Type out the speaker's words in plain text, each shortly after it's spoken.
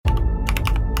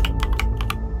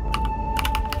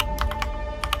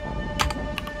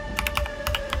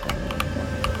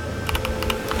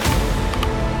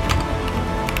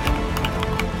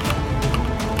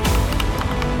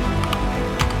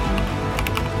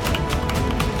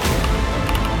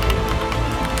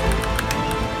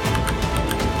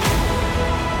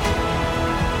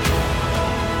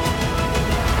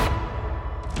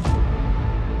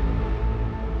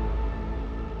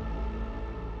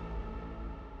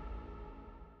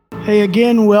Hey,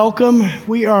 again, welcome.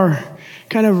 We are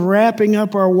kind of wrapping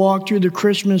up our walk through the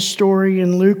Christmas story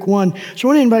in Luke 1. So I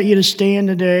want to invite you to stand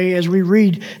today as we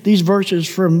read these verses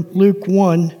from Luke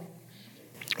 1.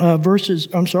 It's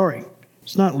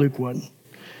not Luke 1.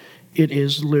 It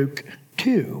is Luke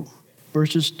 2,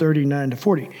 verses 39 to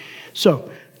 40.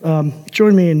 So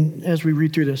join me as we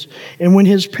read through this. And when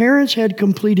his parents had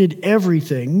completed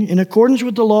everything in accordance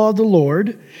with the law of the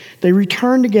Lord, they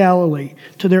returned to Galilee,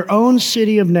 to their own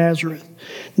city of Nazareth.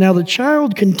 Now the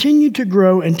child continued to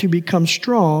grow and to become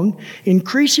strong,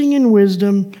 increasing in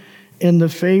wisdom, and the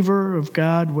favor of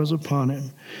God was upon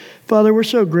him. Father, we're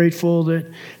so grateful that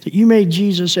you made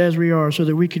Jesus as we are so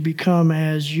that we could become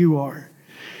as you are.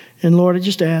 And Lord, I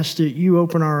just ask that you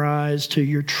open our eyes to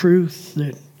your truth,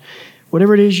 that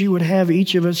whatever it is you would have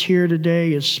each of us here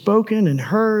today is spoken and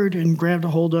heard and grabbed a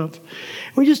hold of.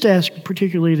 We just ask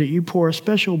particularly that you pour a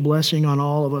special blessing on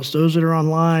all of us, those that are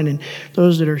online and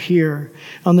those that are here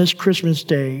on this Christmas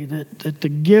day, that the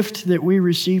gift that we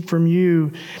receive from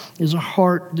you is a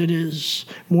heart that is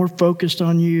more focused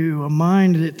on you, a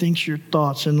mind that thinks your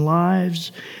thoughts, and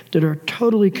lives that are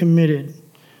totally committed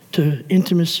to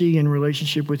intimacy and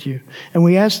relationship with you. And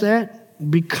we ask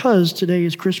that because today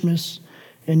is Christmas,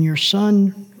 and your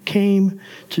Son came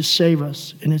to save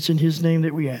us. And it's in his name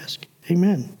that we ask.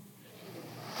 Amen.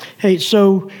 Hey,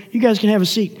 so you guys can have a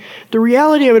seat. The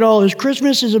reality of it all is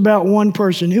Christmas is about one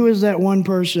person. Who is that one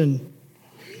person?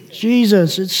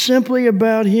 Jesus. It's simply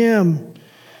about him.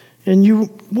 And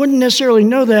you wouldn't necessarily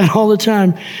know that all the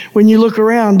time when you look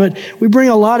around, but we bring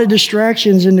a lot of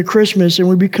distractions into Christmas and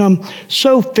we become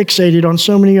so fixated on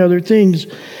so many other things.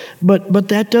 But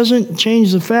that doesn't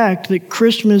change the fact that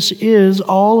Christmas is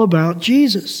all about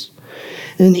Jesus.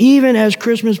 And even as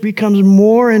Christmas becomes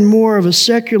more and more of a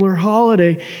secular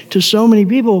holiday to so many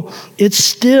people, it's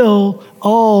still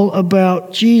all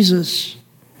about Jesus.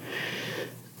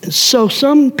 So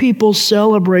some people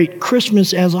celebrate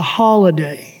Christmas as a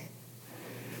holiday,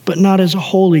 but not as a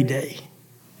holy day.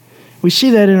 We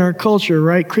see that in our culture,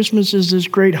 right? Christmas is this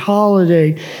great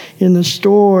holiday in the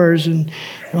stores and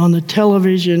on the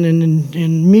television and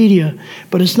in media,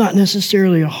 but it's not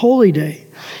necessarily a holy day.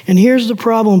 And here's the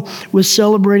problem with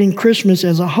celebrating Christmas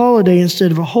as a holiday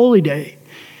instead of a holy day.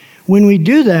 When we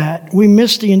do that, we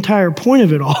miss the entire point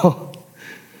of it all.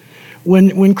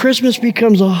 When Christmas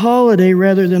becomes a holiday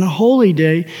rather than a holy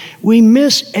day, we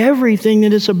miss everything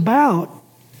that it's about.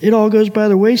 It all goes by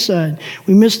the wayside.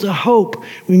 We miss the hope.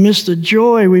 We miss the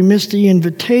joy. We miss the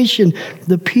invitation,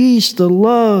 the peace, the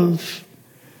love.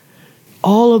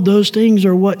 All of those things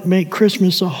are what make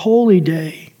Christmas a holy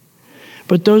day.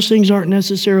 But those things aren't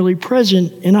necessarily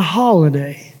present in a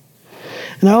holiday.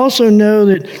 And I also know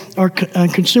that our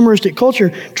consumeristic culture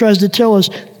tries to tell us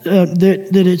that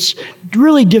it's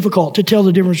really difficult to tell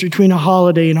the difference between a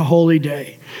holiday and a holy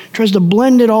day. Tries to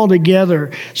blend it all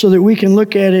together so that we can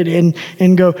look at it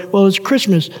and go, well, it's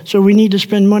Christmas, so we need to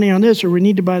spend money on this, or we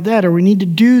need to buy that, or we need to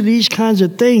do these kinds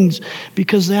of things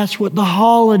because that's what the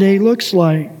holiday looks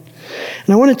like. And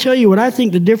I want to tell you what I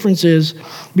think the difference is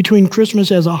between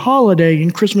Christmas as a holiday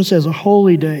and Christmas as a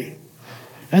holy day.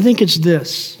 I think it's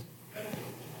this.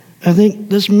 I think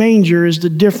this manger is the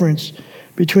difference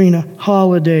between a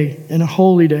holiday and a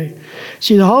holy day.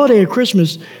 See, the holiday of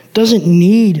Christmas doesn't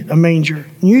need a manger.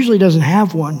 It usually doesn't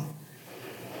have one.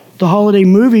 The holiday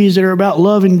movies that are about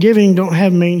love and giving don't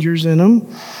have mangers in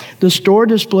them. The store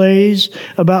displays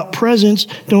about presents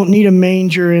don't need a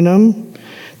manger in them.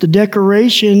 The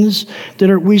decorations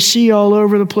that we see all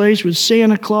over the place with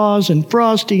Santa Claus and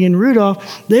Frosty and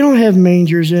Rudolph, they don't have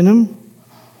mangers in them.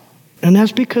 And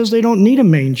that's because they don't need a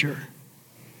manger.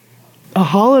 A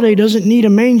holiday doesn't need a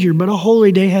manger, but a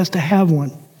holy day has to have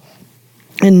one.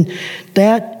 And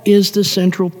that is the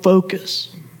central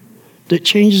focus that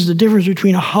changes the difference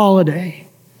between a holiday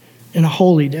and a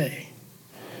holy day.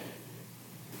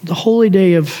 The holy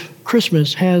day of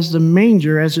Christmas has the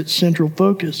manger as its central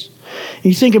focus. And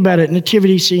you think about it,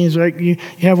 nativity scenes, like you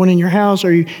have one in your house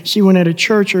or you see one at a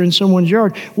church or in someone's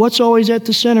yard. What's always at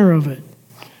the center of it?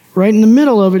 Right in the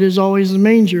middle of it is always the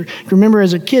manger. Remember,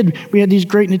 as a kid, we had these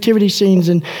great nativity scenes,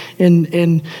 and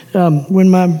when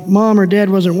my mom or dad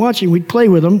wasn't watching, we'd play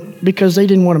with them because they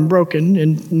didn't want them broken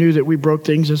and knew that we broke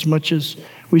things as much as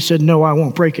we said, no, I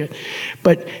won't break it.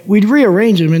 But we'd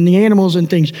rearrange them and the animals and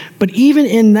things. But even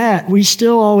in that, we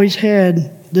still always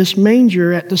had this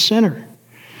manger at the center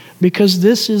because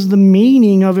this is the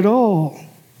meaning of it all.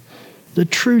 The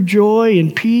true joy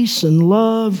and peace and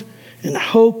love and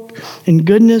hope and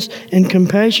goodness and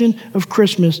compassion of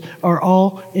Christmas are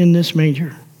all in this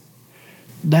manger.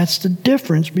 That's the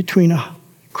difference between a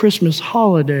Christmas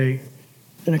holiday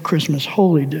and a Christmas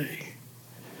holy day.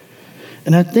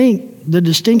 And I think the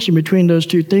distinction between those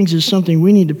two things is something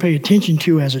we need to pay attention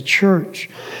to as a church.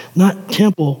 Not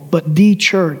temple, but the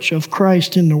church of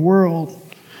Christ in the world.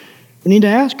 We need to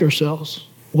ask ourselves,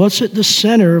 what's at the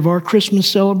center of our Christmas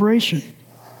celebration?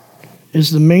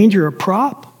 Is the manger a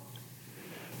prop?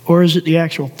 Or is it the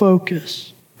actual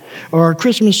focus? Are our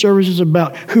Christmas services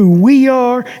about who we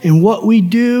are and what we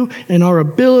do and our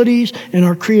abilities and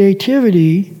our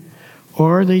creativity?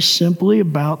 Or are they simply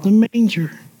about the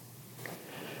manger?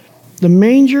 The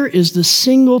manger is the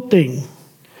single thing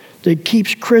that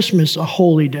keeps Christmas a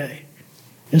holy day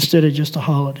instead of just a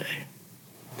holiday.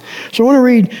 So I want to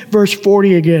read verse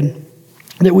 40 again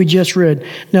that we just read.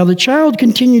 Now the child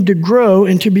continued to grow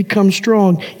and to become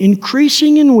strong,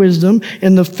 increasing in wisdom,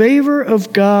 and the favor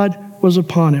of God was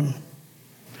upon him.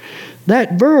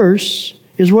 That verse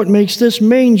is what makes this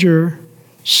manger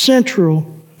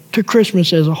central to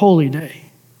Christmas as a holy day.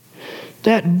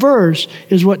 That verse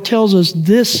is what tells us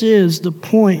this is the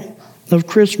point of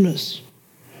Christmas.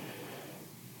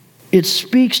 It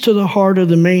speaks to the heart of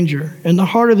the manger, and the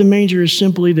heart of the manger is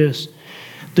simply this: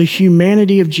 the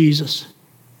humanity of Jesus.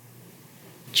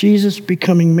 Jesus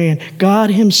becoming man, God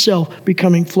himself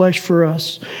becoming flesh for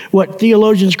us. What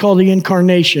theologians call the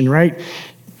incarnation, right?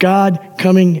 God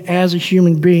coming as a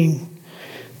human being.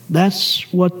 That's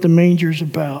what the manger's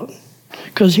about.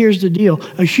 Because here's the deal.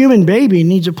 A human baby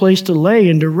needs a place to lay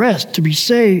and to rest, to be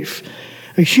safe.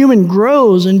 A human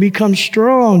grows and becomes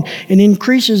strong and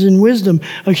increases in wisdom.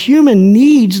 A human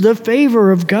needs the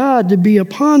favor of God to be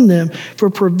upon them for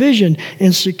provision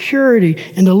and security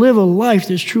and to live a life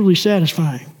that's truly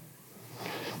satisfying.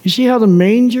 You see how the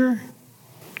manger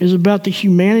is about the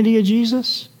humanity of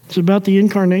Jesus? It's about the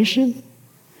incarnation.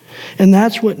 And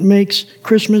that's what makes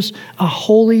Christmas a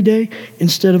holy day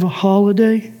instead of a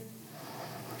holiday.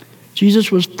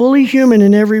 Jesus was fully human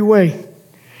in every way.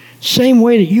 Same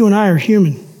way that you and I are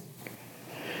human.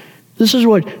 This is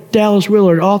what Dallas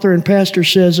Willard, author and pastor,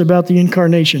 says about the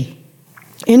incarnation.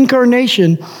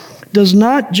 Incarnation does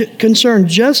not concern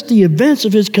just the events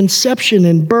of his conception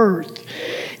and birth.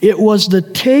 It was the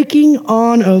taking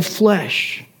on of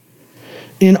flesh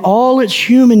in all its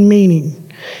human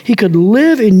meaning. He could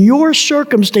live in your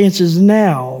circumstances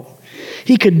now.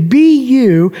 He could be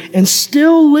you and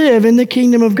still live in the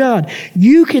kingdom of God.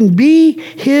 You can be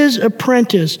his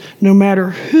apprentice no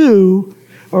matter who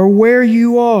or where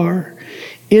you are.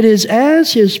 It is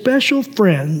as his special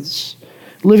friends,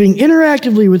 living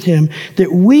interactively with him,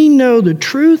 that we know the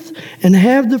truth and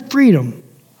have the freedom,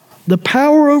 the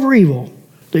power over evil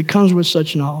that comes with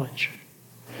such knowledge.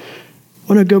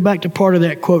 I want to go back to part of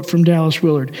that quote from Dallas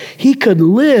Willard. He could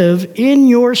live in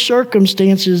your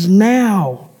circumstances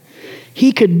now.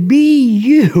 He could be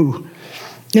you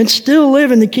and still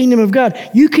live in the kingdom of God.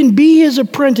 You can be his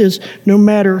apprentice no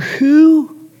matter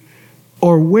who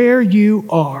or where you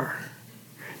are.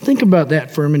 Think about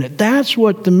that for a minute. That's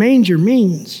what the manger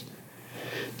means.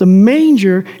 The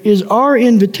manger is our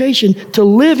invitation to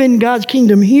live in God's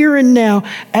kingdom here and now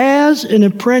as an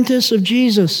apprentice of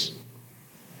Jesus.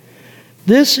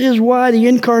 This is why the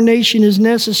incarnation is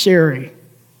necessary.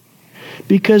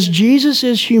 Because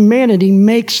Jesus' humanity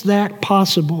makes that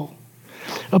possible.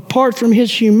 Apart from his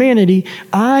humanity,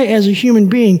 I, as a human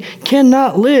being,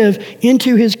 cannot live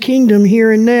into his kingdom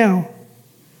here and now.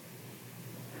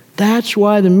 That's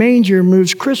why the manger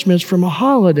moves Christmas from a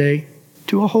holiday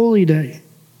to a holy day.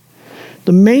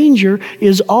 The manger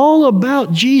is all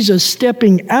about Jesus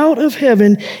stepping out of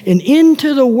heaven and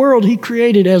into the world he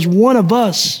created as one of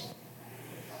us.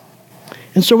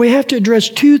 And so we have to address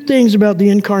two things about the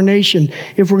incarnation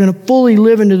if we're going to fully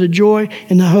live into the joy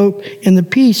and the hope and the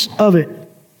peace of it,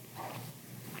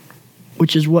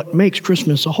 which is what makes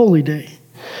Christmas a holy day.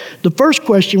 The first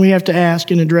question we have to ask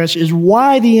and address is,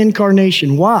 why the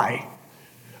incarnation? Why?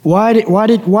 Why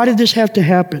did this have to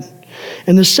happen?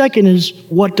 And the second is,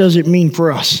 what does it mean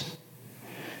for us?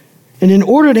 And in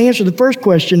order to answer the first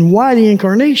question, why the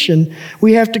incarnation,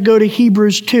 we have to go to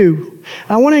Hebrews 2.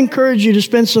 I want to encourage you to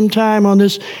spend some time on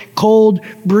this cold,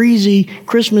 breezy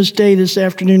Christmas day this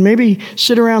afternoon. Maybe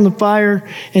sit around the fire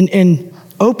and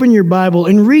open your Bible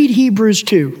and read Hebrews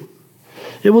 2.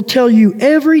 It will tell you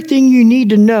everything you need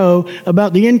to know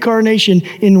about the incarnation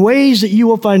in ways that you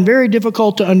will find very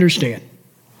difficult to understand.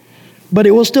 But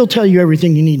it will still tell you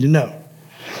everything you need to know.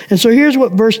 And so here's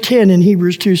what verse 10 in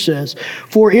Hebrews 2 says.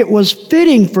 For it was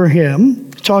fitting for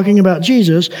him, talking about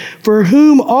Jesus, for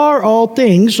whom are all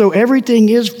things, so everything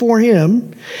is for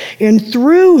him, and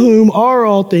through whom are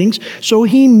all things, so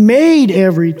he made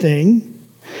everything.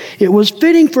 It was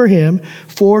fitting for him,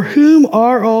 for whom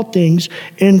are all things,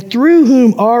 and through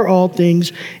whom are all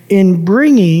things, in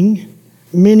bringing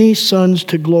many sons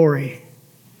to glory.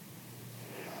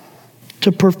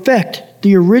 to perfect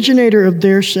the originator of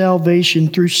their salvation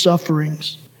through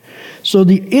sufferings. So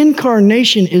the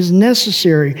incarnation is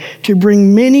necessary to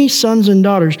bring many sons and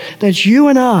daughters, that's you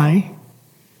and I,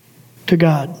 to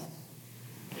God.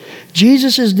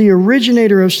 Jesus is the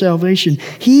originator of salvation.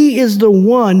 He is the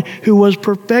one who was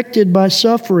perfected by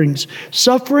sufferings.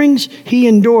 Sufferings he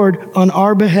endured on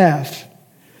our behalf.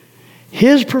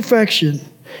 His perfection,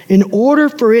 in order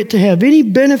for it to have any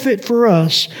benefit for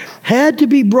us, had to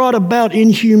be brought about in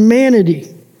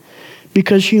humanity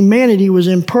because humanity was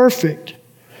imperfect.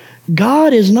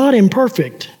 God is not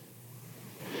imperfect.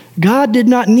 God did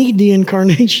not need the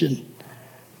incarnation.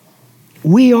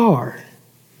 We are.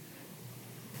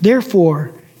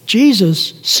 Therefore,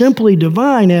 Jesus, simply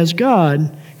divine as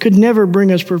God, could never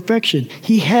bring us perfection.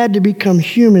 He had to become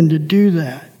human to do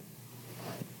that.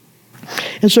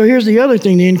 And so here's the other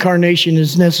thing the incarnation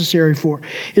is necessary for.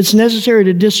 It's necessary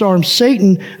to disarm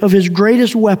Satan of his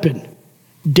greatest weapon,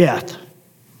 death,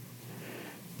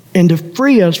 and to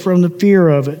free us from the fear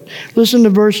of it. Listen to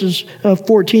verses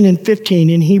 14 and 15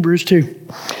 in Hebrews 2.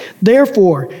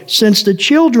 Therefore, since the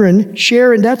children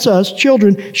share, and that's us,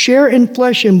 children, share in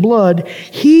flesh and blood,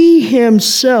 he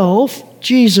himself,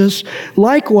 Jesus,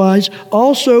 likewise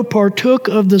also partook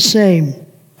of the same,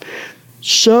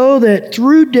 so that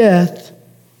through death,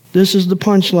 this is the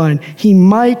punchline, he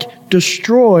might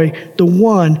destroy the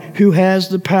one who has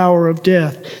the power of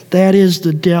death, that is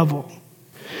the devil,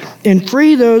 and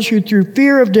free those who through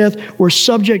fear of death were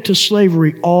subject to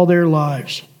slavery all their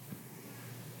lives.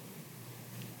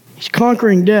 He's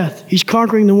conquering death. He's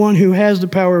conquering the one who has the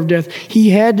power of death.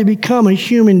 He had to become a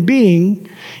human being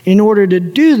in order to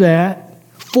do that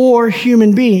for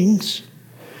human beings.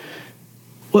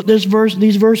 What these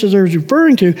verses are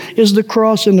referring to is the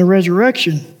cross and the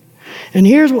resurrection. And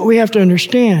here's what we have to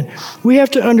understand. We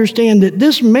have to understand that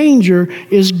this manger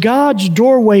is God's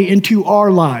doorway into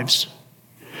our lives.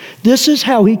 This is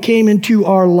how he came into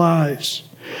our lives.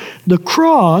 The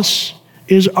cross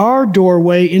is our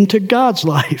doorway into God's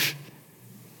life.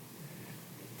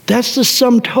 That's the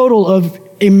sum total of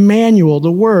Emmanuel,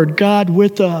 the word, God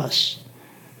with us.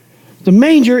 The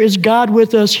manger is God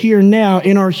with us here now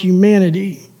in our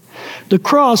humanity. The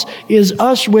cross is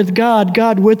us with God,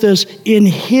 God with us in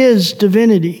his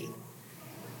divinity.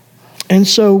 And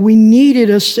so we needed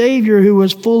a Savior who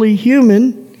was fully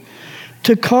human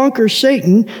to conquer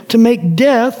Satan, to make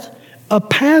death a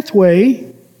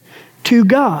pathway to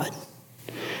God.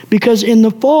 Because in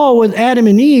the fall with Adam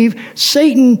and Eve,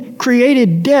 Satan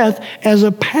created death as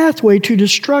a pathway to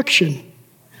destruction.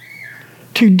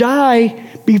 To die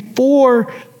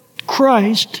before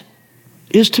Christ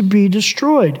is to be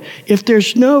destroyed. If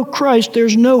there's no Christ,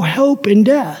 there's no hope in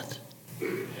death.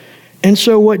 And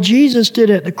so what Jesus did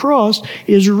at the cross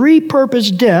is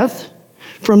repurpose death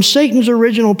from Satan's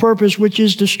original purpose, which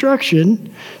is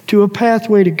destruction, to a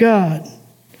pathway to God.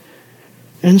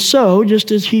 And so, just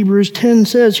as Hebrews 10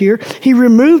 says here, he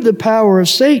removed the power of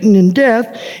Satan and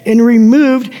death and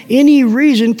removed any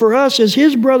reason for us as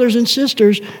his brothers and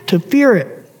sisters to fear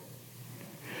it.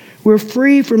 We're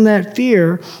free from that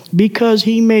fear because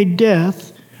he made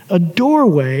death a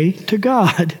doorway to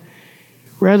God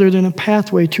rather than a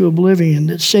pathway to oblivion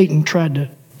that Satan tried to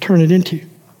turn it into.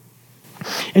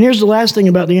 And here's the last thing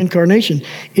about the incarnation.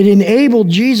 It enabled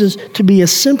Jesus to be a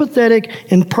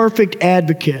sympathetic and perfect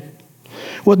advocate,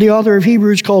 what the author of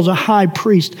Hebrews calls a high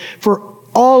priest for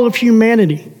all of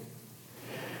humanity.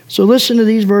 So listen to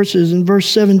these verses in verse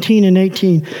 17 and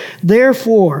 18.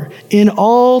 Therefore, in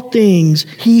all things,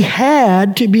 he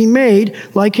had to be made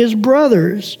like his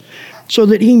brothers, so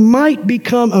that he might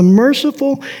become a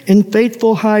merciful and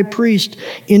faithful high priest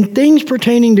in things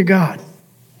pertaining to God,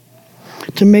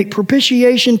 to make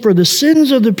propitiation for the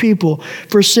sins of the people.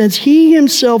 For since he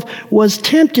himself was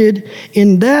tempted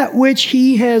in that which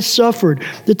he has suffered.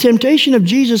 The temptation of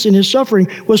Jesus in his suffering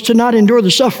was to not endure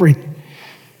the suffering.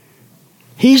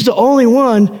 He's the only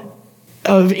one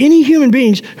of any human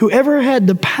beings who ever had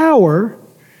the power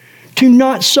to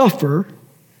not suffer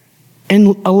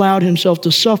and allowed himself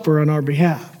to suffer on our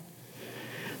behalf.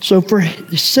 So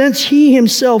since he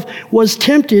himself was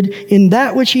tempted in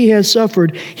that which he has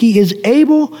suffered, he is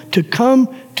able to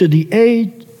come to the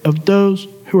aid of those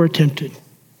who are tempted.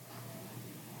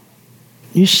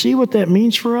 You see what that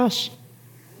means for us?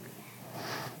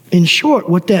 In short,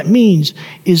 what that means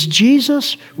is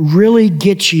Jesus really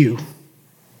gets you.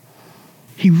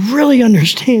 He really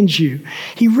understands you.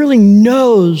 He really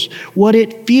knows what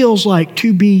it feels like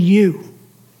to be you.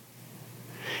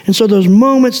 And so those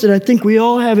moments that I think we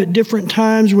all have at different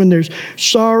times when there's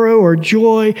sorrow or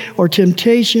joy or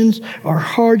temptations or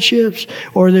hardships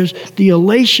or there's the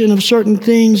elation of certain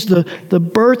things, the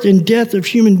birth and death of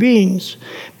human beings,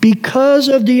 because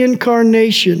of the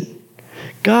incarnation,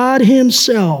 God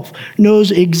himself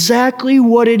knows exactly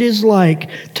what it is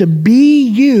like to be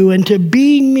you and to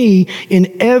be me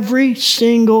in every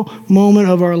single moment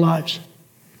of our lives.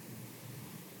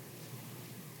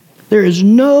 There is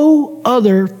no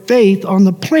other faith on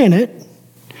the planet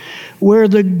where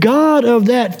the God of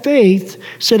that faith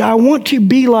said, I want to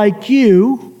be like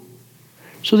you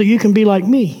so that you can be like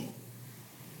me.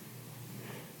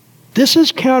 This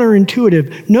is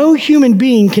counterintuitive. No human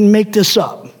being can make this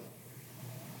up.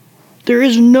 There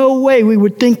is no way we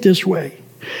would think this way.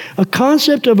 A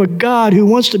concept of a God who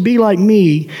wants to be like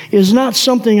me is not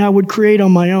something I would create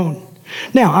on my own.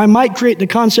 Now, I might create the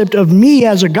concept of me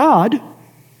as a God,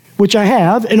 which I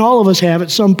have, and all of us have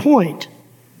at some point,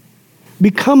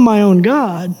 become my own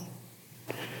God.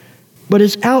 But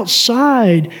it's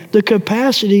outside the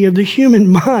capacity of the human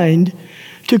mind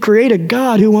to create a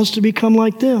God who wants to become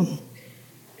like them.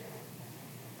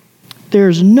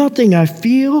 There's nothing I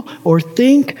feel or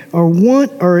think or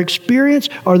want or experience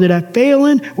or that I fail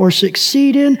in or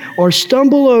succeed in or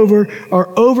stumble over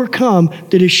or overcome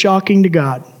that is shocking to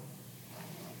God.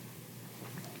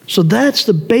 So that's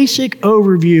the basic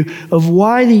overview of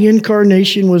why the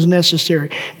incarnation was necessary.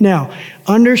 Now,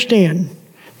 understand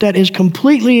that is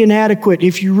completely inadequate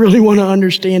if you really want to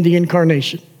understand the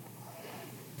incarnation.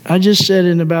 I just said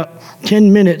in about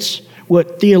 10 minutes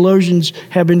what theologians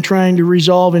have been trying to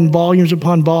resolve in volumes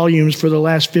upon volumes for the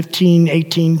last 15,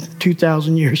 18,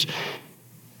 2,000 years.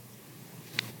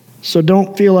 So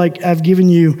don't feel like I've given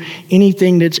you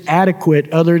anything that's adequate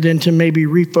other than to maybe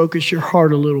refocus your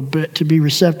heart a little bit to be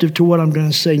receptive to what I'm going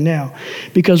to say now.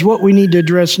 Because what we need to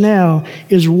address now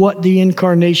is what the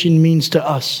incarnation means to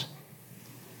us.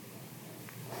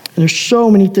 And there's so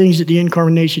many things that the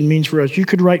incarnation means for us. You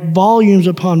could write volumes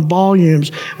upon volumes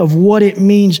of what it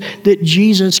means that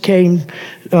Jesus came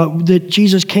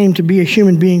to be a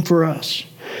human being for us.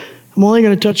 I'm only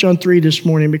going to touch on 3 this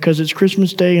morning because it's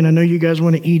Christmas Day and I know you guys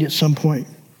want to eat at some point.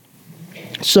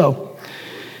 So,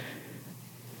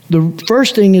 the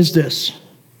first thing is this.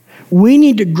 We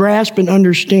need to grasp and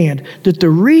understand that the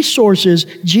resources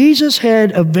Jesus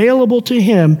had available to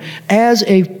him as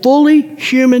a fully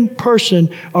human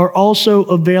person are also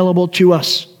available to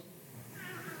us.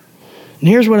 And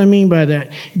here's what I mean by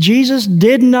that. Jesus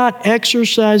did not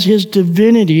exercise his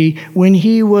divinity when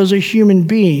he was a human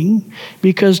being,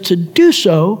 because to do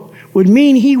so would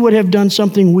mean he would have done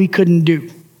something we couldn't do.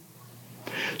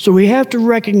 So we have to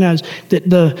recognize that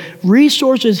the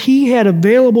resources he had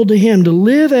available to him to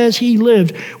live as he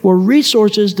lived were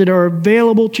resources that are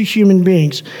available to human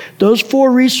beings. Those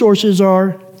 4 resources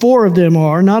are, 4 of them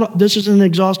are, not this is an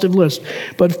exhaustive list,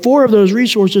 but 4 of those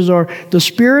resources are the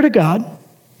Spirit of God,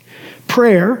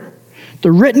 prayer,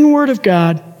 the written word of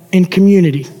God, and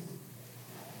community.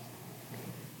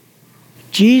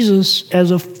 Jesus,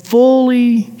 as a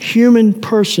fully human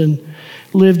person,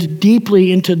 lived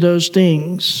deeply into those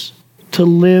things to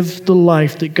live the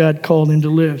life that God called him to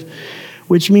live,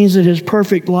 which means that his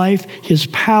perfect life, his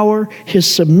power, his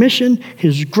submission,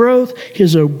 his growth,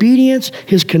 his obedience,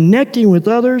 his connecting with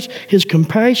others, his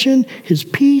compassion, his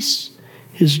peace,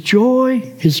 his joy,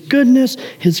 his goodness,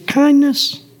 his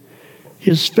kindness,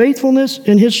 his faithfulness,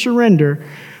 and his surrender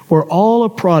were all a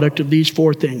product of these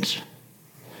 4 things.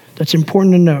 That's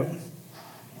important to note.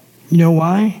 You know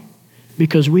why?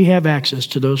 Because we have access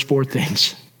to those 4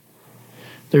 things.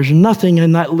 There's nothing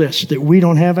in that list that we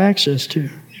don't have access to.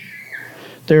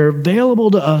 They're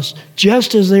available to us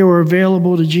just as they were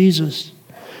available to Jesus.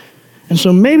 And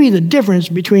so maybe the difference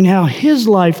between how his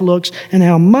life looks and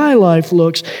how my life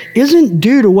looks isn't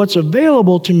due to what's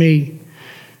available to me.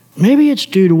 Maybe it's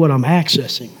due to what I'm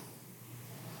accessing.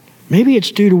 Maybe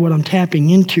it's due to what I'm tapping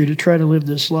into to try to live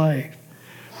this life.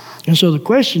 And so the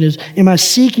question is, am I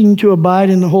seeking to abide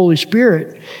in the Holy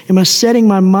Spirit? Am I setting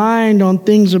my mind on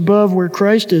things above where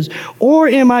Christ is? Or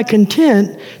am I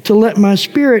content to let my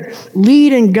spirit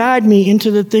lead and guide me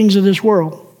into the things of this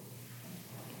world?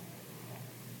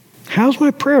 How's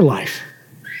my prayer life?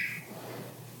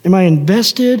 Am I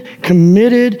invested,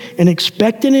 committed, and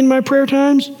expectant in my prayer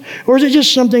times? Or is it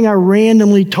just something I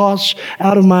randomly toss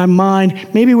out of my mind,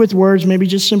 maybe with words, maybe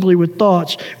just simply with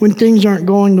thoughts, when things aren't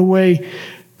going the way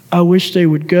I wish they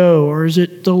would go? Or is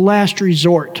it the last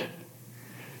resort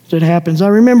that happens? I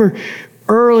remember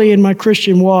early in my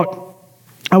Christian walk,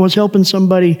 I was helping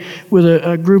somebody with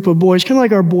a group of boys, kind of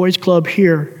like our boys club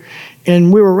here.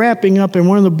 And we were wrapping up, and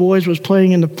one of the boys was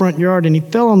playing in the front yard, and he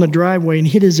fell on the driveway and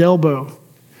hit his elbow.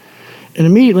 And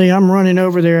immediately I'm running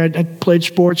over there. I played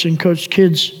sports and coached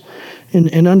kids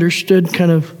and understood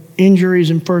kind of injuries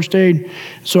and first aid.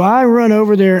 So I run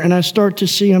over there and I start to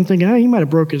see, I'm thinking, he might have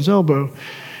broken his elbow.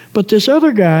 But this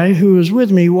other guy who was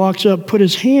with me walks up, put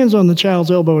his hands on the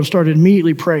child's elbow and started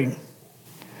immediately praying.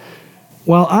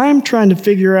 While I'm trying to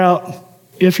figure out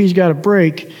if he's got a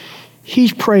break,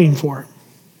 he's praying for him.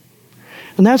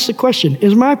 And that's the question.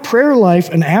 Is my prayer life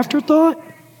an afterthought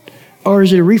or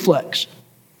is it a reflex?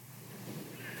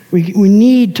 We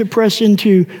need to press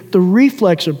into the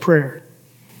reflex of prayer.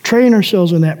 Train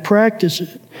ourselves in that. Practice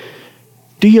it.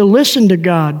 Do you listen to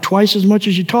God twice as much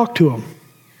as you talk to Him?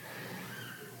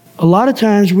 A lot of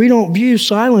times we don't view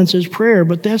silence as prayer,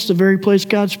 but that's the very place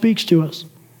God speaks to us.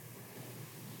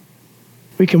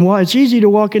 It's easy to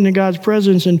walk into God's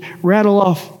presence and rattle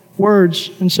off words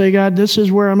and say, God, this is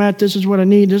where I'm at, this is what I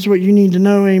need, this is what you need to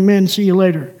know, amen, see you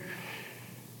later.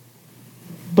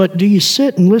 But do you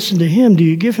sit and listen to Him? Do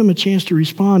you give Him a chance to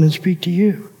respond and speak to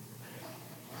you?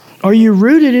 Are you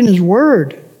rooted in His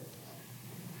Word?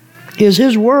 Is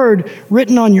His Word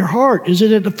written on your heart? Is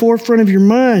it at the forefront of your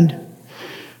mind?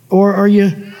 Or are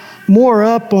you more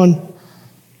up on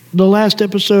the last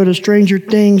episode of Stranger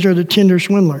Things or The Tinder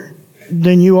Swindler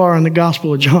than you are on the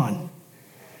Gospel of John?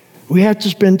 We have to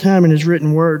spend time in His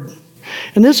written Word.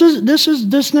 And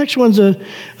this next one's a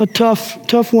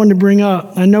tough one to bring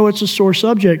up. I know it's a sore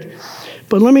subject,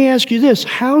 but let me ask you this.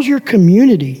 How's your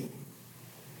community?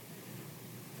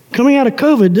 Coming out of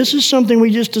COVID, this is something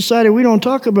we just decided we don't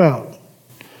talk about.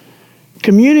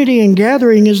 Community and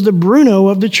gathering is the Bruno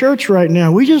of the church right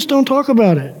now. We just don't talk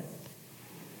about it.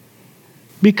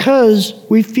 Because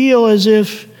we feel as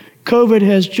if COVID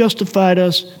has justified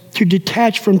us to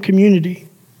detach from community.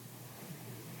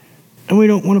 And we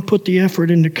don't want to put the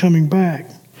effort into coming back.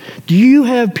 Do you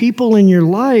have people in your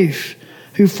life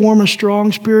who form a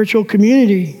strong spiritual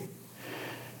community?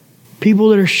 People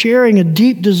that are sharing a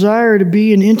deep desire to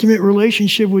be in intimate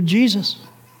relationship with Jesus.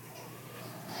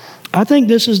 I think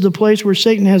this is the place where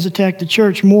Satan has attacked the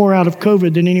church more out of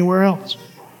COVID than anywhere else.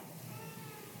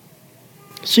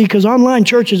 See, because online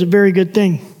church is a very good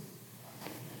thing.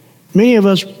 Many of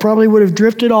us probably would have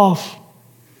drifted off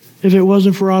if it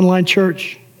wasn't for online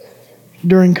church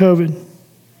during COVID.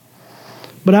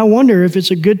 But I wonder if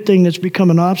it's a good thing that's become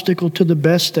an obstacle to the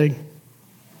best thing.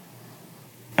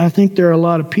 I think there are a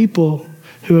lot of people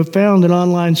who have found that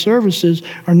online services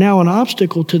are now an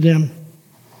obstacle to them.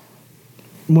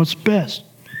 What's best?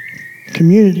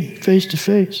 Community,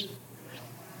 face-to-face.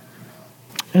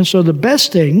 And so the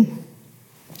best thing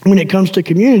when it comes to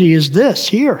community is this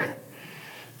here.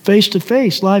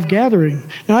 Face-to-face, live gathering.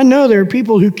 Now I know there are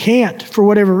people who can't, for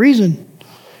whatever reason,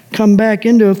 come back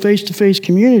into a face-to-face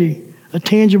community, a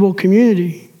tangible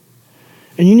community.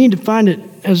 And you need to find it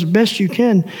as best you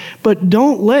can. But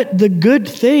don't let the good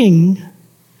thing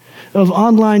of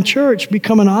online church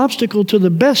become an obstacle to the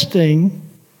best thing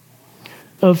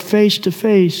of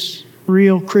face-to-face,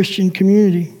 real Christian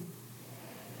community.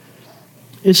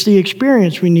 It's the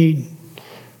experience we need.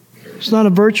 It's not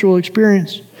a virtual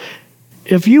experience.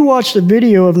 If you watch the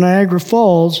video of Niagara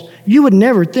Falls, you would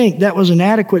never think that was an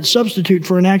adequate substitute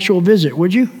for an actual visit,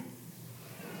 would you?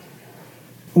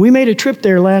 We made a trip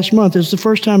there last month. It's the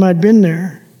first time I'd been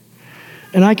there.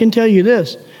 And I can tell you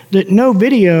this, that no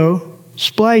video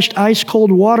splashed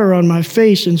ice-cold water on my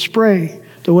face and spray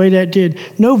the way that did.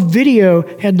 No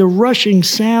video had the rushing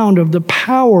sound of the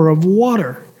power of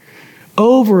water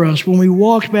over us when we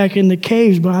walked back in the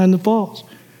caves behind the falls.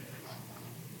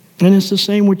 And it's the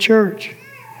same with church.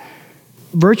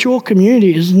 Virtual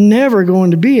community is never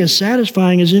going to be as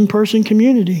satisfying as in-person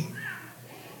community.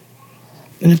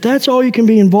 And if that's all you can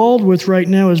be involved with right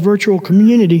now is virtual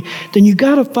community, then you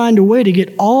got to find a way to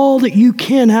get all that you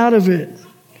can out of it.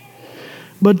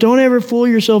 But don't ever fool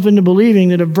yourself into believing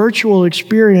that a virtual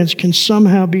experience can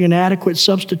somehow be an adequate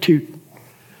substitute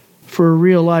for a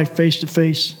real-life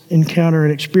face-to-face encounter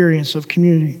and experience of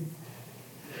community.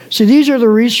 See, these are the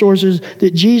resources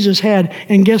that Jesus had,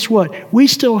 and guess what? We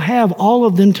still have all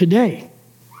of them today.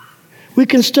 We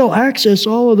can still access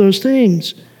all of those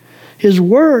things. His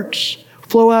works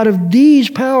flow out of these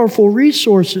powerful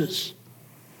resources.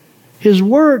 His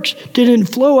works didn't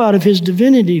flow out of His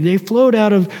divinity. They flowed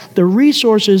out of the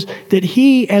resources that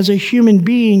He, as a human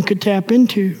being, could tap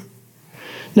into.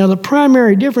 Now, the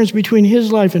primary difference between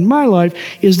His life and my life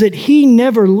is that He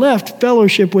never left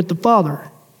fellowship with the Father.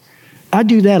 I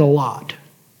do that a lot.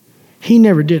 He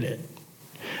never did it.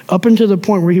 Up until the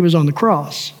point where He was on the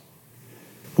cross.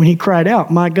 when he cried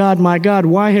out, my God,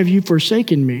 why have you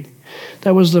forsaken me?"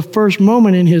 That was the first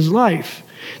moment in his life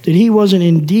that he wasn't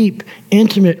in deep,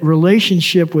 intimate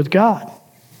relationship with God.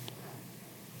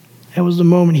 That was the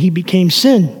moment he became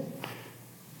sin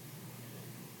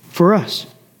for us.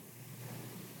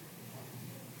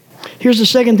 Here's the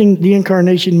second thing the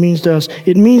incarnation means to us.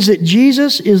 It means that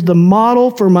Jesus is the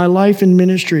model for my life and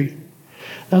ministry.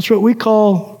 That's what we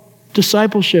call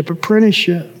discipleship,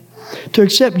 apprenticeship. To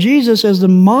accept Jesus as the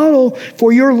model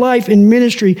for your life and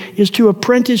ministry is to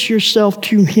apprentice yourself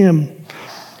to him.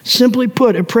 Simply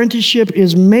put, apprenticeship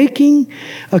is making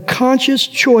a conscious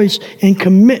choice and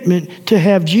commitment to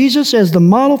have Jesus as the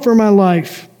model for my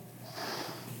life.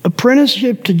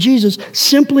 Apprenticeship to Jesus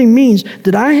simply means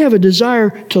that I have a desire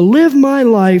to live my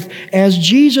life as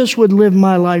Jesus would live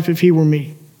my life if he were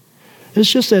me.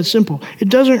 It's just that simple. It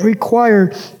doesn't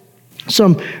require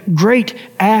some great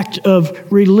act of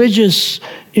religious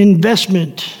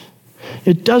investment.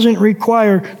 It doesn't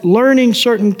require learning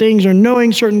certain things or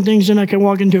knowing certain things and I can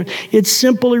walk into it. It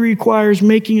simply requires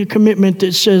making a commitment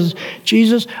that says,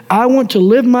 Jesus, I want to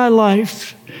live my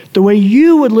life the way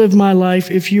you would live my life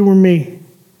if you were me.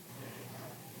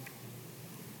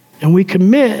 And we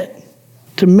commit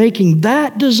to making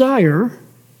that desire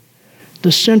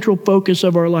the central focus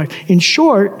of our life. In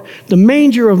short, the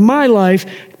manger of my life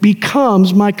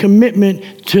becomes my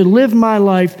commitment to live my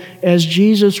life as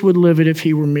Jesus would live it if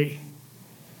he were me.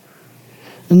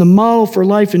 And the model for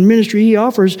life and ministry he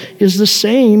offers is the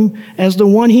same as the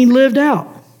one he lived out.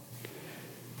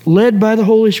 Led by the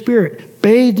Holy Spirit,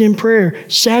 bathed in prayer,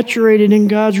 saturated in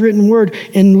God's written word,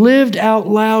 and lived out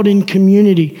loud in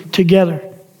community together.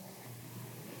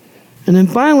 And then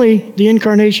finally, the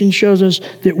incarnation shows us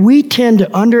that we tend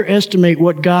to underestimate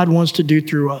what God wants to do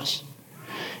through us.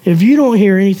 If you don't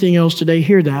hear anything else today,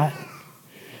 hear that.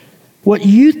 What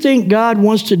you think God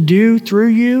wants to do through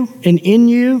you and in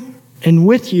you and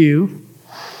with you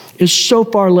is so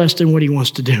far less than what he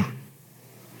wants to do.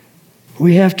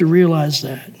 We have to realize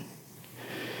that.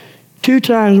 2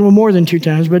 times, well, more than 2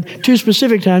 times, but 2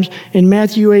 specific times in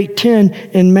Matthew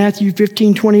 8:10 and Matthew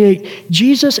 15:28,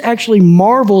 Jesus actually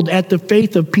marveled at the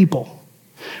faith of people.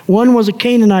 One was a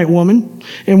Canaanite woman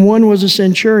and one was a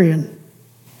centurion.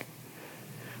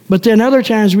 But then other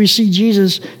times we see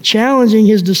Jesus challenging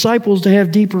his disciples to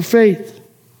have deeper faith,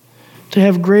 to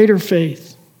have greater faith.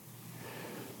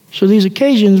 So these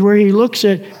occasions where he looks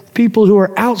at people who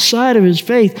are outside of his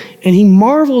faith and he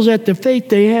marvels at the faith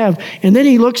they have. And then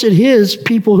he looks at his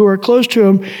people who are close to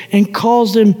him and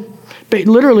calls them,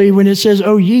 literally when it says,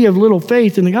 "Oh, ye of little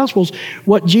faith" in the Gospels,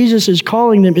 what Jesus is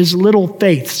calling them is little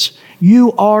faiths.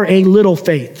 You are a little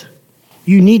faith.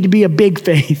 You need to be a big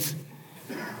faith.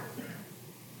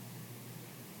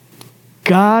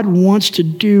 God wants to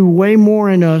do way more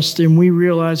in us than we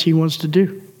realize he wants to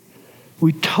do.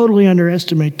 We totally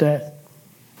underestimate that.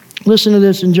 Listen to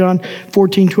this in John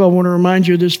 14:12. I want to remind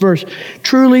you of this verse.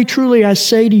 "Truly, truly, I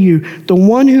say to you, the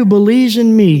one who believes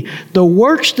in me, the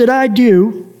works that I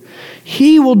do,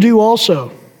 he will do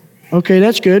also." Okay,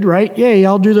 that's good, right? Yay,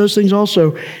 I'll do those things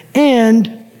also.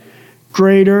 "And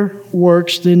greater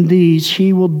works than these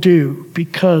he will do,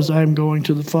 because I am going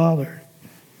to the Father."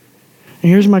 And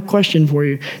here's my question for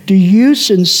you. Do you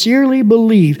sincerely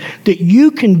believe that you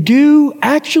can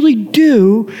actually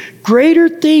do greater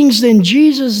things than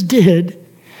Jesus did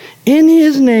in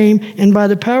his name and by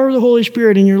the power of the Holy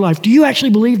Spirit in your life? Do you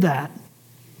actually believe that?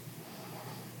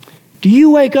 Do you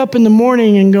wake up in the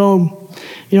morning and go,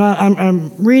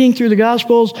 I'm reading through the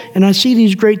Gospels and I see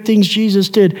these great things Jesus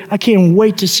did. I can't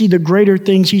wait to see the greater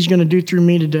things he's going to do through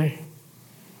me today.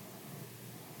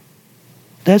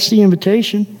 That's the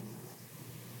invitation.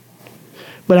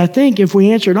 But I think if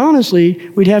we answered honestly,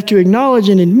 we'd have to acknowledge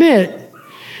and admit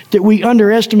that we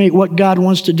underestimate what God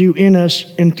wants to do in us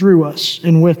and through us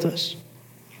and with us.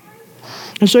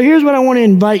 And so here's what I want to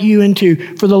invite you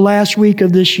into for the last week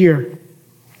of this year.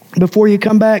 Before you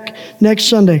come back next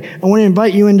Sunday, I want to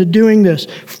invite you into doing this.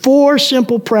 4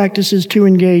 simple practices to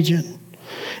engage in.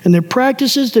 And they're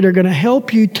practices that are going to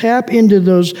help you tap into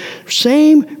those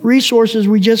same resources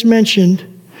we just mentioned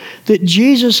that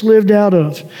Jesus lived out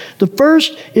of. The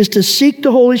first is to seek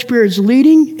the Holy Spirit's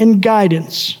leading and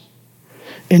guidance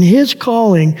and his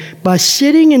calling by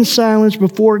sitting in silence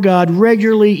before God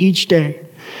regularly each day.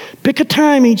 Pick a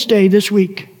time each day this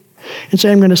week and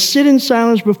say, I'm going to sit in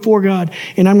silence before God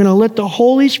and I'm going to let the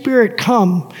Holy Spirit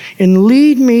come and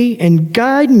lead me and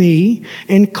guide me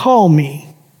and call me.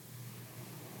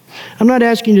 I'm not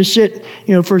asking you to sit,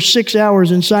 for 6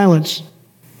 hours in silence.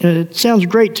 It sounds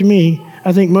great to me.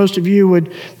 I think most of you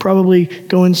would probably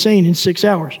go insane in 6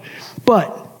 hours.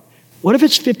 But what if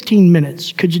it's 15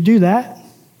 minutes? Could you do that?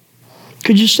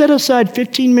 Could you set aside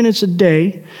 15 minutes a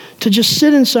day to just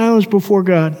sit in silence before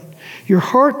God? Your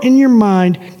heart and your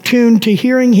mind tuned to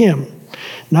hearing Him.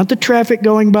 Not the traffic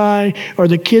going by or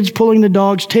the kids pulling the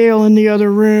dog's tail in the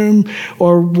other room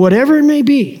or whatever it may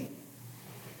be.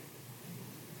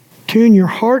 Tune your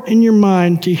heart and your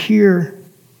mind to hear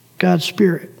God's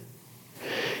Spirit.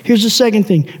 Here's the second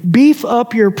thing. Beef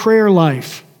up your prayer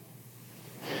life.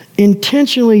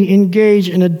 Intentionally engage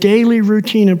in a daily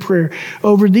routine of prayer.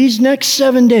 Over these next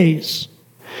 7 days,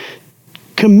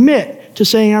 commit to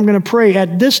saying, I'm going to pray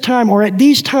at this time or at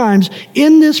these times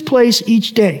in this place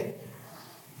each day.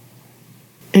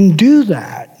 And do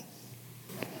that.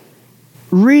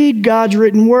 Read God's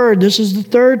written word. This is the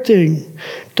third thing.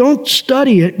 Don't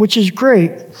study it, which is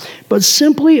great, but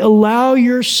simply allow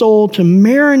your soul to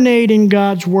marinate in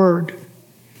God's word.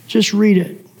 Just read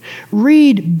it.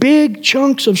 Read big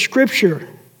chunks of Scripture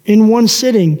in one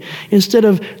sitting instead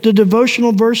of the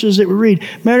devotional verses that we read.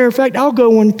 Matter of fact, I'll go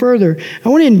one further. I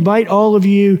want to invite all of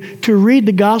you to read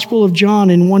the Gospel of John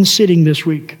in one sitting this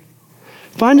week.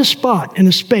 Find a spot and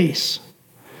a space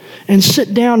and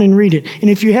sit down and read it. And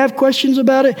if you have questions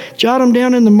about it, jot them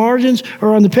down in the margins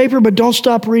or on the paper, but don't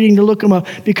stop reading to look them up.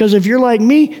 Because if you're like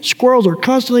me, squirrels are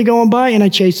constantly going by and I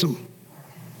chase them.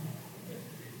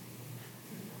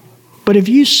 But if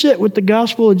you sit with the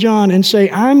Gospel of John and say,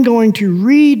 I'm going to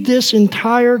read this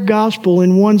entire gospel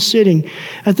in one sitting,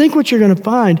 I think what you're going to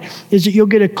find is that you'll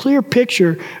get a clear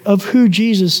picture of who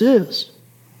Jesus is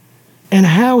and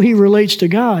how He relates to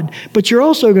God. But you're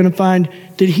also going to find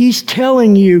that He's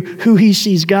telling you who He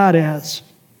sees God as.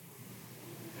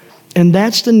 And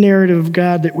that's the narrative of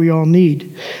God that we all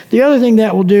need. The other thing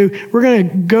that we'll do, we're going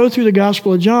to go through the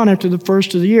Gospel of John after the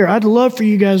first of the year. I'd love for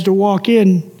you guys to walk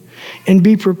in and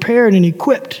be prepared and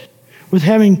equipped with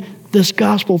having this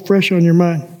gospel fresh on your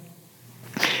mind.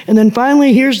 And then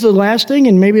finally, here's the last thing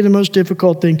and maybe the most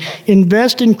difficult thing.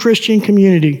 Invest in Christian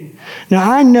community.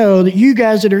 Now, I know that you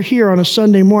guys that are here on a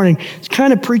Sunday morning, it's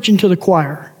kind of preaching to the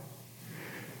choir.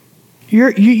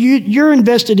 You're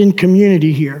invested in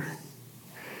community here.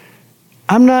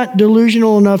 I'm not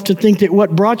delusional enough to think that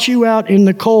what brought you out in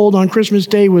the cold on Christmas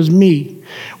Day was me.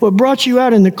 What brought you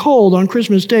out in the cold on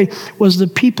Christmas Day was the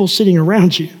people sitting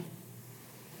around you.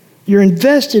 You're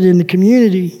invested in the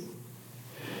community.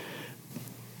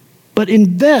 But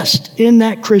invest in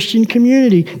that Christian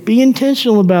community. Be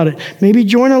intentional about it. Maybe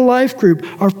join a life group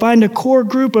or find a core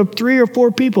group of 3 or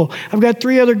 4 people. I've got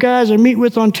 3 other guys I meet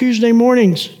with on Tuesday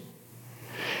mornings.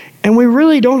 And we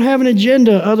really don't have an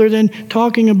agenda other than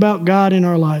talking about God in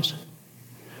our lives.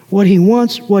 What He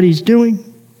wants, what He's doing.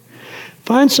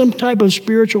 Find some type of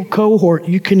spiritual cohort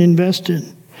you can invest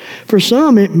in. For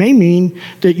some, it may mean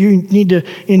that you need to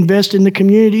invest in the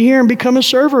community here and become a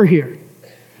server here.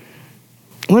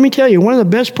 Let me tell you, one of the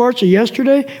best parts of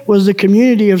yesterday was the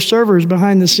community of servers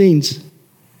behind the scenes.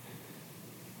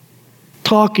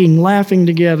 Talking, laughing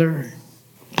together,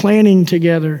 planning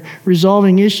together,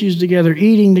 resolving issues together,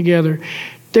 eating together.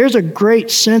 There's a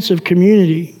great sense of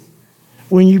community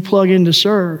when you plug in to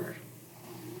serve.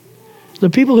 The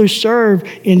people who serve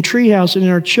in Treehouse and in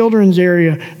our children's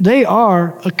area, they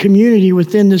are a community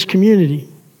within this community.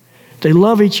 They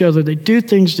love each other. They do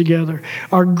things together.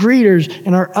 Our greeters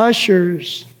and our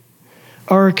ushers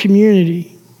are a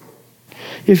community.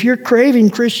 If you're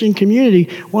craving Christian community,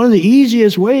 one of the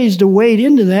easiest ways to wade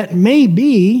into that may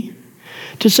be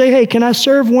to say, hey, can I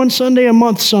serve one Sunday a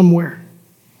month somewhere?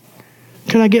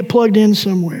 Can I get plugged in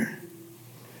somewhere?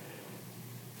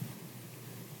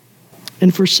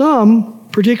 And for some,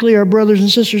 particularly our brothers and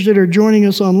sisters that are joining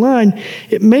us online,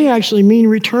 it may actually mean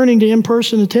returning to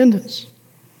in-person attendance.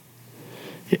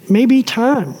 It may be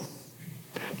time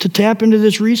to tap into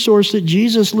this resource that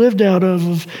Jesus lived out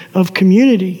of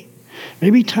community.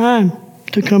 Maybe time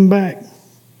to come back.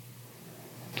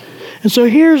 And so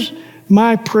here's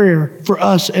my prayer for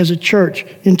us as a church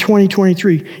in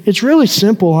 2023. It's really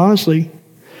simple, honestly.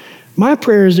 My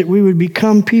prayer is that we would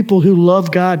become people who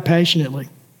love God passionately.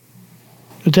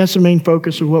 But that's the main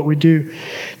focus of what we do.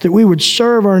 That we would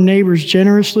serve our neighbors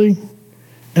generously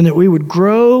and that we would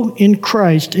grow in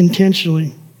Christ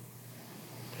intentionally.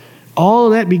 All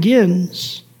of that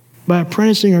begins by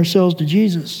apprenticing ourselves to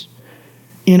Jesus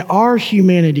in our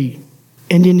humanity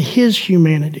and in His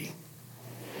humanity.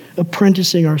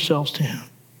 Apprenticing ourselves to Him.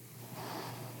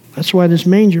 That's why this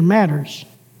manger matters,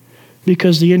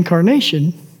 because the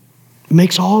incarnation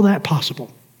makes all that possible.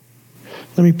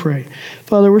 Let me pray.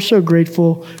 Father, we're so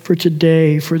grateful for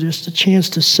today, for just the chance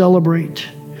to celebrate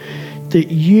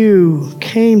that You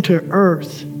came to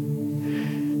earth,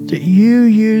 that you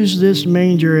use this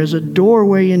manger as a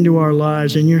doorway into our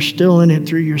lives, and you're still in it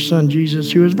through your Son,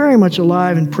 Jesus, who is very much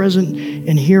alive and present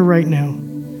and here right now.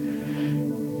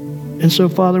 And so,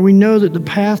 Father, we know that the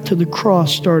path to the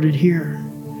cross started here,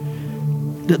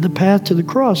 that the path to the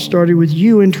cross started with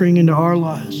you entering into our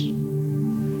lives.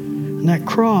 And that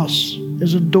cross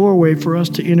is a doorway for us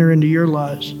to enter into your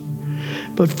lives.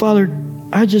 But, Father,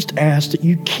 I just ask that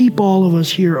you keep all of us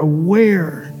here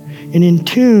aware and in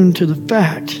tune to the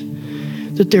fact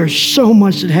that there's so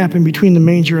much that happened between the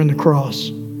manger and the cross.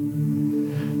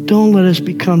 Don't let us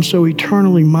become so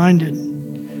eternally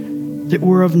minded that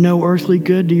we're of no earthly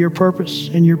good to your purpose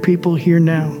and your people here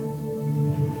now.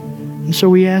 And so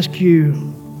we ask you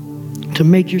to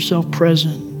make yourself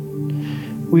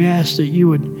present. We ask that you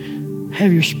would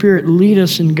have your Spirit lead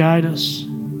us and guide us,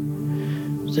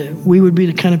 that we would be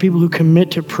the kind of people who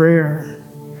commit to prayer,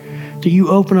 that you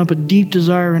open up a deep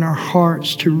desire in our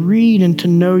hearts to read and to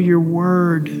know your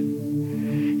word,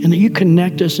 and that you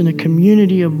connect us in a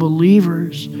community of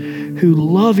believers who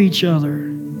love each other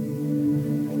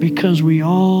because we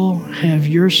all have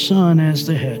your Son as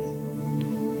the head.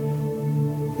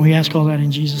 We ask all that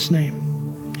in Jesus'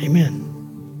 name. Amen.